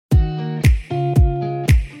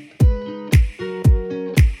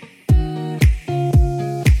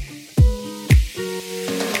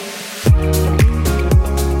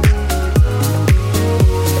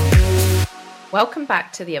Welcome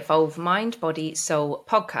back to the Evolve Mind, Body, Soul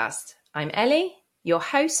podcast. I'm Ellie, your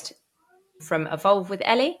host from Evolve with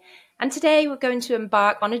Ellie, and today we're going to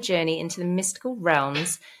embark on a journey into the mystical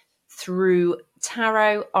realms through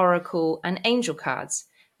tarot, oracle, and angel cards.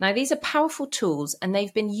 Now, these are powerful tools and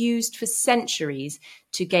they've been used for centuries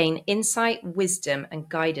to gain insight, wisdom, and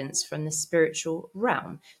guidance from the spiritual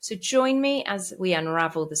realm. So join me as we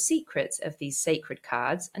unravel the secrets of these sacred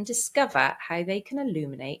cards and discover how they can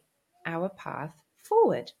illuminate our path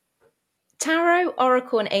forward. Tarot,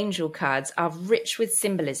 oracle, and angel cards are rich with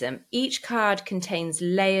symbolism. Each card contains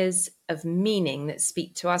layers of meaning that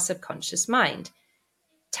speak to our subconscious mind.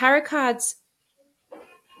 Tarot cards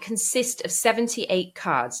consist of 78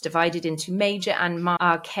 cards divided into major and minor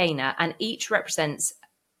arcana, and each represents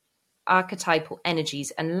archetypal energies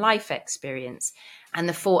and life experience, and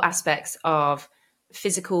the four aspects of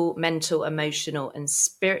physical, mental, emotional, and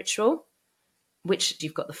spiritual, which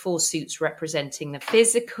you've got the four suits representing the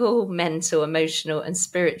physical, mental, emotional, and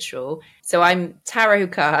spiritual. So I'm tarot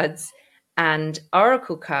cards and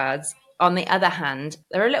oracle cards. On the other hand,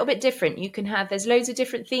 they're a little bit different. There's loads of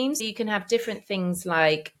different themes. You can have different things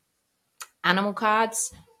like animal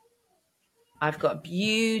cards. I've got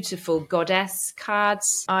beautiful goddess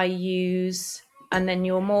cards I use. And then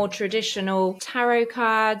your more traditional tarot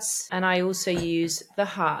cards. And I also use the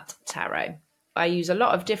heart tarot. I use a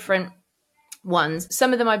lot of different ones.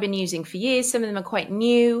 Some of them I've been using for years. Some of them are quite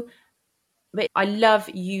new, but I love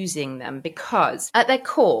using them because at their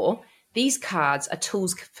core, these cards are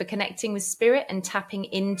tools for connecting with spirit and tapping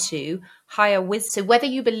into higher wisdom. So whether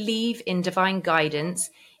you believe in divine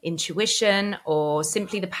guidance, intuition, or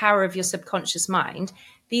simply the power of your subconscious mind,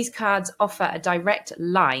 these cards offer a direct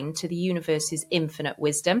line to the universe's infinite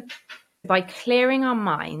wisdom. By clearing our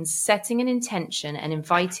minds, setting an intention, and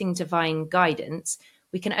inviting divine guidance,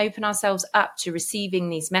 we can open ourselves up to receiving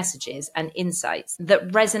these messages and insights that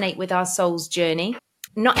resonate with our soul's journey.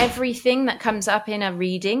 Not everything that comes up in a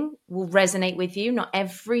reading will resonate with you. Not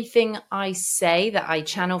everything I say that I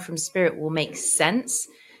channel from spirit will make sense.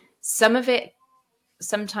 Some of it,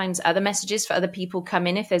 sometimes other messages for other people come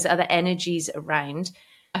in if there's other energies around.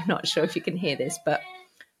 I'm not sure if you can hear this, but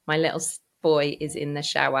my little boy is in the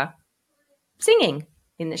shower, singing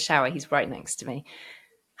in the shower. He's right next to me.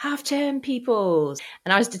 Half-term people.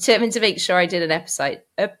 And I was determined to make sure I did an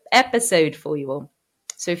episode for you all.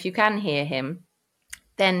 So if you can hear him,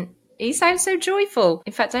 then he sounds so joyful.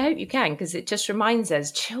 In fact, I hope you can, because it just reminds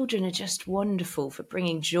us children are just wonderful for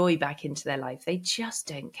bringing joy back into their life. They just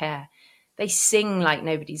don't care. They sing like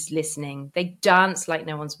nobody's listening. They dance like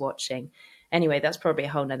no one's watching. Anyway, that's probably a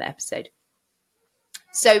whole nother episode.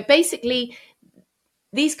 So basically,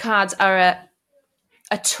 these cards are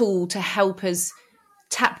a tool to help us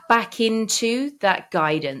tap back into that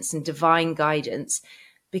guidance and divine guidance,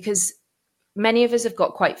 because many of us have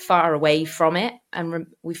got quite far away from it and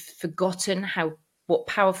we've forgotten what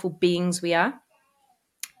powerful beings we are.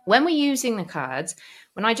 When we're using the cards,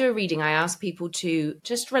 when I do a reading, I ask people to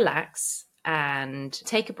just relax and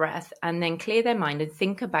take a breath and then clear their mind and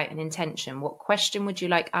think about an intention. What question would you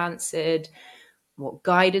like answered? What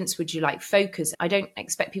guidance would you like focused? I don't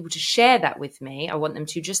expect people to share that with me. I want them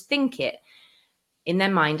to just think it in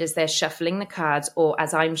their mind as they're shuffling the cards or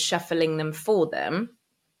as I'm shuffling them for them.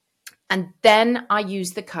 And then I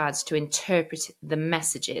use the cards to interpret the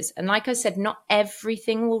messages. And like I said, not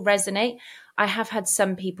everything will resonate. I have had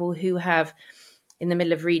some people who have, in the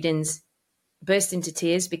middle of readings, burst into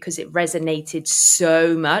tears because it resonated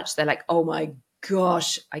so much. They're like, oh my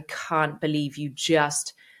gosh, I can't believe you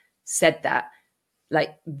just said that.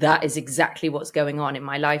 Like, that is exactly what's going on in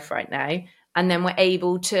my life right now. And then we're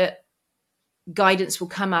able to, guidance will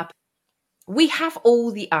come up. We have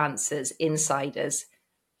all the answers inside us,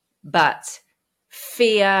 but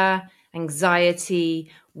fear,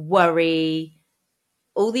 anxiety, worry,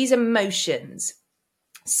 all these emotions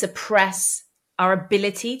suppress our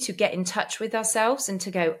ability to get in touch with ourselves and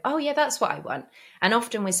to go, oh yeah, that's what I want. And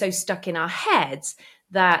often we're so stuck in our heads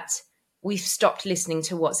that we've stopped listening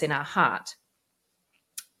to what's in our heart.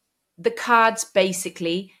 The cards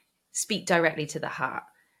basically speak directly to the heart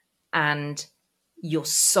and your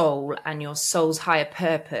soul and your soul's higher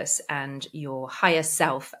purpose and your higher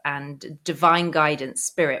self and divine guidance,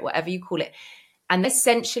 spirit, whatever you call it. And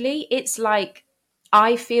essentially, it's like,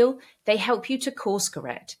 I feel they help you to course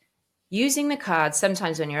correct. Using the cards,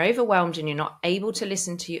 sometimes when you're overwhelmed and you're not able to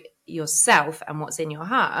listen to yourself and what's in your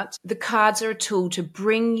heart, the cards are a tool to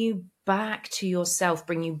bring you back to yourself,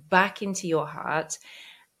 bring you back into your heart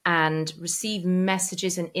and receive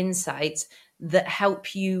messages and insights that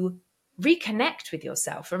help you reconnect with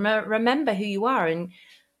yourself. Remember who you are. And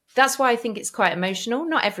that's why I think it's quite emotional.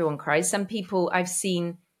 Not everyone cries. Some people I've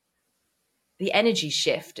seen the energy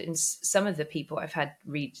shift in some of the people I've had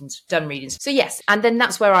done readings. So yes, and then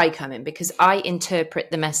that's where I come in, because I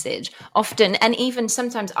interpret the message often, and even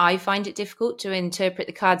sometimes I find it difficult to interpret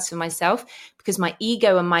the cards for myself, because my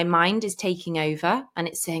ego and my mind is taking over, and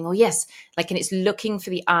it's saying, oh yes, and it's looking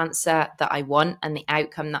for the answer that I want and the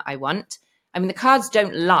outcome that I want. I mean, the cards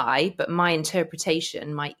don't lie, but my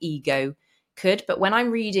interpretation, my ego could. But when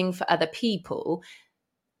I'm reading for other people,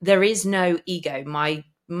 there is no ego. My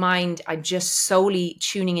mind, I'm just solely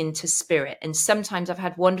tuning into spirit. And sometimes I've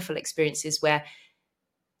had wonderful experiences where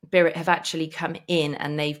spirit have actually come in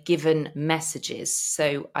and they've given messages.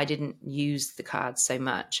 So I didn't use the cards so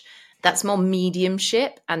much. That's more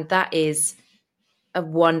mediumship. And that is I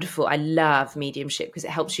love mediumship because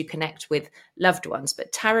it helps you connect with loved ones.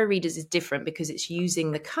 But tarot readers is different because it's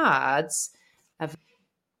using the cards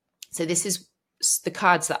so this is the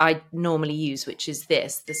cards that I normally use, which is the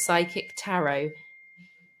Psychic Tarot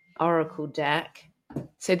Oracle deck.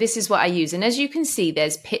 So this is what I use. And as you can see,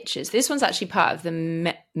 there's pictures. This one's actually part of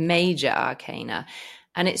the major arcana.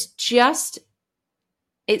 And it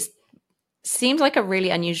seems like a really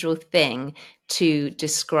unusual thing to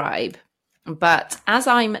describe. But as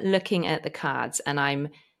I'm looking at the cards and I'm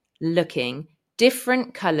looking,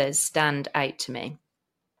 different colors stand out to me.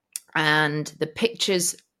 And the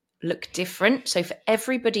pictures look different. So for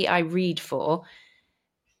everybody I read for,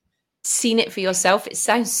 seen it for yourself. It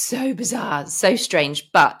sounds so bizarre, so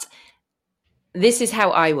strange, but this is how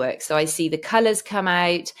I work. So I see the colors come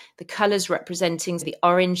out, the colors representing the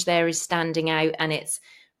orange there is standing out, and it's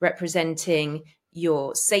representing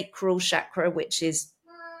your sacral chakra, which is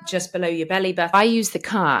just below your belly button. I use the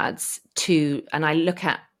cards and I look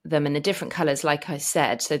at them in the different colors, like I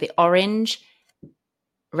said. So the orange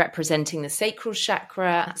representing the sacral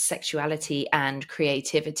chakra, sexuality and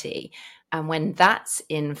creativity. And when that's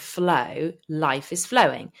in flow, life is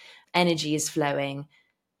flowing, energy is flowing.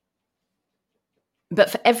 But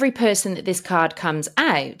for every person that this card comes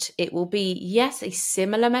out, it will be, yes, a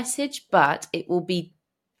similar message, but it will be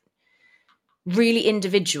really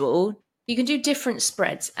individual. You can do different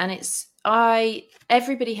spreads, and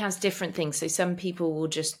everybody has different things. So some people will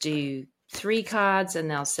just do 3 cards and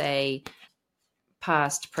they'll say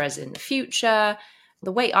past, present, future.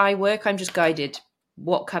 The way I work, I'm just guided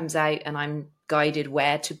what comes out, and I'm guided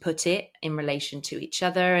where to put it in relation to each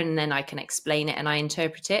other, and then I can explain it and I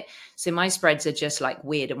interpret it. So my spreads are just like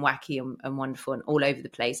weird and wacky and wonderful and all over the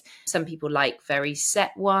place. Some people like very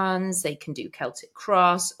set ones. They can do Celtic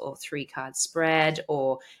cross or 3-card spread,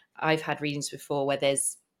 or I've had readings before where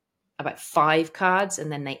there's about 5 cards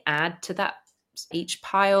and then they add to that each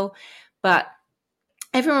pile. But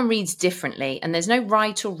everyone reads differently and there's no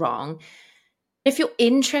right or wrong. If you're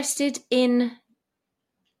interested in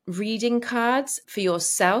reading cards for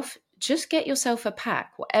yourself, just get yourself a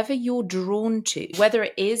pack, whatever you're drawn to, whether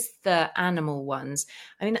it is the animal ones.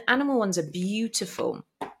 I mean, the animal ones are beautiful.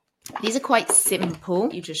 These are quite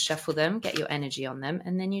simple. You just shuffle them, get your energy on them,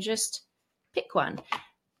 and then you just pick one.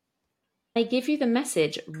 They give you the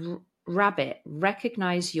message, rabbit,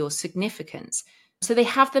 recognize your significance. So they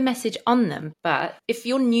have the message on them. But if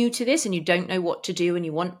you're new to this and you don't know what to do and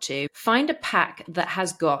you want to, find a pack that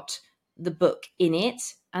has got the book in it,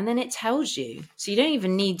 and then it tells you. So you don't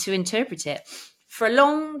even need to interpret it. For a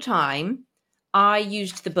long time, I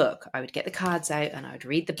used the book. I would get the cards out and I would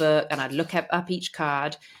read the book and I'd look up each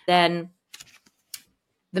card. Then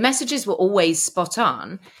the messages were always spot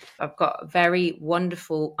on. I've got a very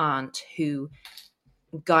wonderful aunt who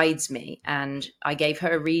guides me, and I gave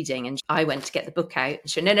her a reading and I went to get the book out and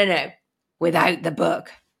she said, no, without the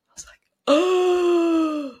book. I was like,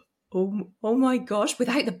 oh my gosh,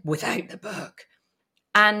 without the book.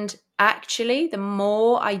 And actually, the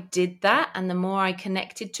more I did that and the more I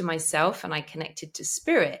connected to myself and I connected to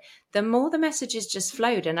spirit, the more the messages just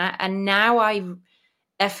flowed. And now I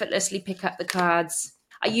effortlessly pick up the cards.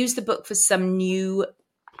 I use the book for some new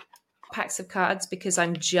packs of cards because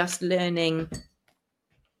I'm just learning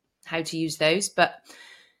how to use those. But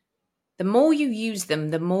the more you use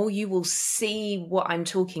them, the more you will see what I'm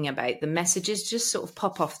talking about. The messages just sort of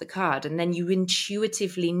pop off the card and then you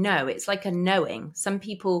intuitively know. It's like a knowing. Some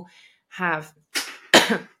people have,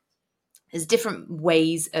 there's different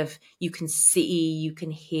ways of, you can see, you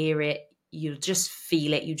can hear it, you just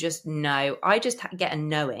feel it, you just know. I just get a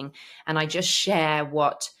knowing and I just share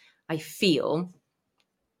what I feel.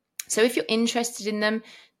 So if you're interested in them,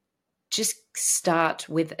 just start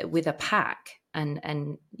with a pack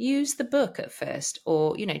and use the book at first,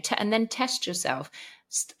 or and then test yourself.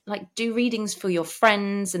 Like, do readings for your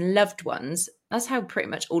friends and loved ones. That's how pretty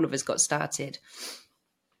much all of us got started.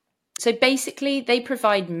 So basically, they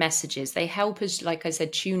provide messages. They help us, like I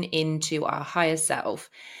said, tune into our higher self.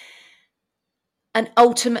 And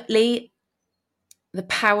ultimately, the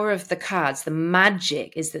power of the cards, the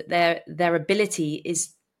magic is that their ability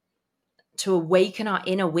is to awaken our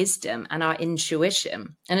inner wisdom and our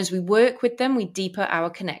intuition. And as we work with them, we deepen our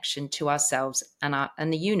connection to ourselves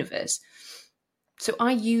and the universe. So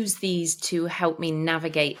I use these to help me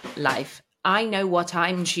navigate life. I know what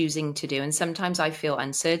I'm choosing to do. And sometimes I feel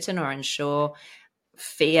uncertain or unsure,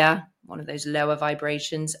 fear, one of those lower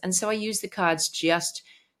vibrations. And so I use the cards just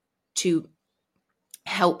to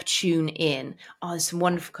help tune in. Oh, there's some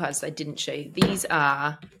wonderful cards that I didn't show you. These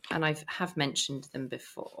are, and I have mentioned them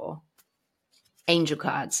before, angel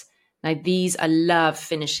cards. Now, these I love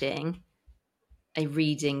finishing a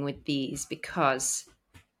reading with these because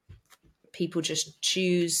people just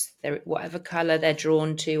choose whatever color they're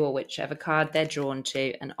drawn to or whichever card they're drawn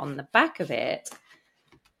to. And on the back of it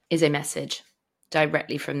is a message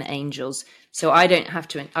directly from the angels. So I didn't have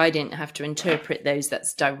to interpret those.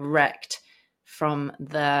 That's direct from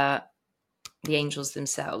the angels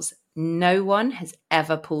themselves. No one has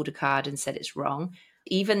ever pulled a card and said it's wrong.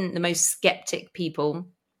 Even the most skeptic people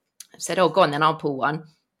have said, oh, go on, then I'll pull one.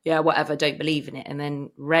 Yeah, whatever, don't believe in it. And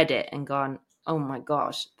then read it and gone, oh my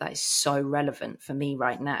gosh, that is so relevant for me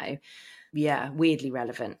right now. Yeah, weirdly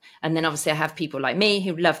relevant. And then obviously I have people like me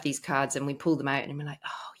who love these cards and we pull them out and we're like,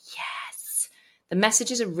 oh yes. The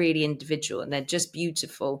messages are really individual and they're just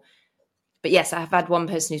beautiful. But yes, I have had one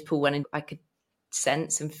person who's pulled one and I could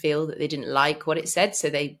sense and feel that they didn't like what it said.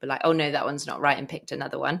 So they were like, oh no, that one's not right, and picked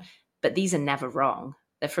another one. But these are never wrong.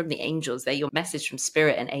 They're from the angels. They're your message from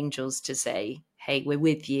spirit and angels to say, hey, we're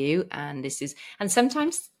with you. And this is, and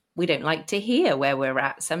sometimes we don't like to hear where we're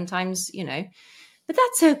at. Sometimes, but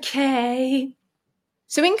that's okay.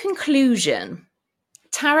 So in conclusion,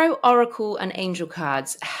 tarot, oracle, and angel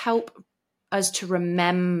cards help us to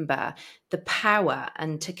remember the power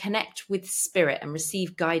and to connect with spirit and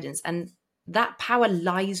receive guidance. And that power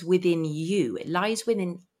lies within you. It lies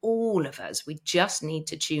within all of us. We just need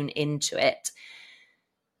to tune into it.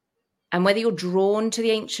 And whether you're drawn to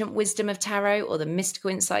the ancient wisdom of tarot or the mystical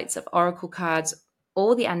insights of oracle cards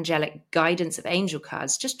or the angelic guidance of angel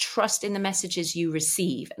cards, just trust in the messages you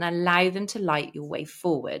receive and allow them to light your way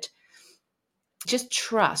forward. Just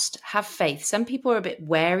trust, have faith. Some people are a bit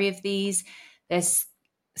wary of these. They're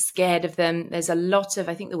scared of them. There's a lot of,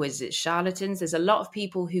 I think the word is charlatans. There's a lot of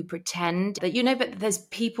people who pretend that, but there's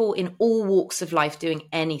people in all walks of life doing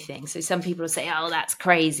anything. So some people will say, oh, that's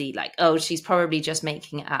crazy. Like, oh, she's probably just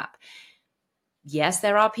making it up. Yes,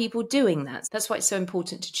 there are people doing that. That's why it's so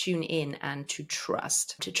important to tune in and to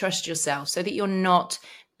trust yourself so that you're not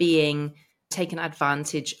being taken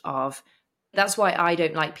advantage of. That's why I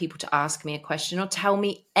don't like people to ask me a question or tell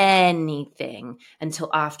me anything until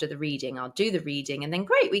after the reading. I'll do the reading and then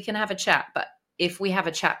great, we can have a chat. But if we have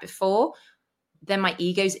a chat before, then my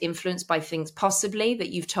ego's influenced by things possibly that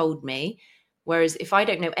you've told me. Whereas if I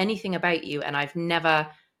don't know anything about you and I've never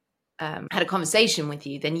had a conversation with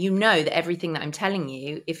you, then you know that everything that I'm telling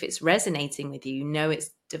you, if it's resonating with you, it's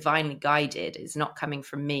divinely guided. It's not coming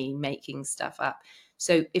from me making stuff up.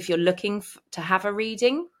 So if you're looking to have a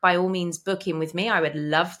reading, by all means, book in with me. I would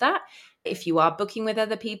love that. If you are booking with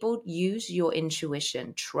other people, use your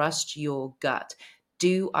intuition. Trust your gut.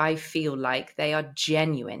 Do I feel like they are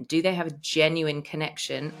genuine? Do they have a genuine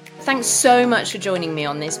connection? Thanks so much for joining me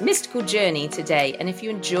on this mystical journey today. And if you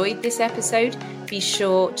enjoyed this episode, be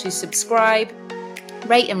sure to subscribe,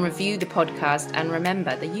 rate and review the podcast. And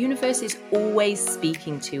remember, the universe is always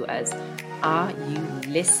speaking to us. Are you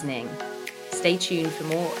listening? Stay tuned for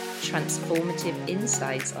more transformative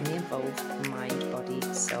insights on the Evolved Mind, Body,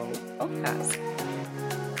 Soul podcast.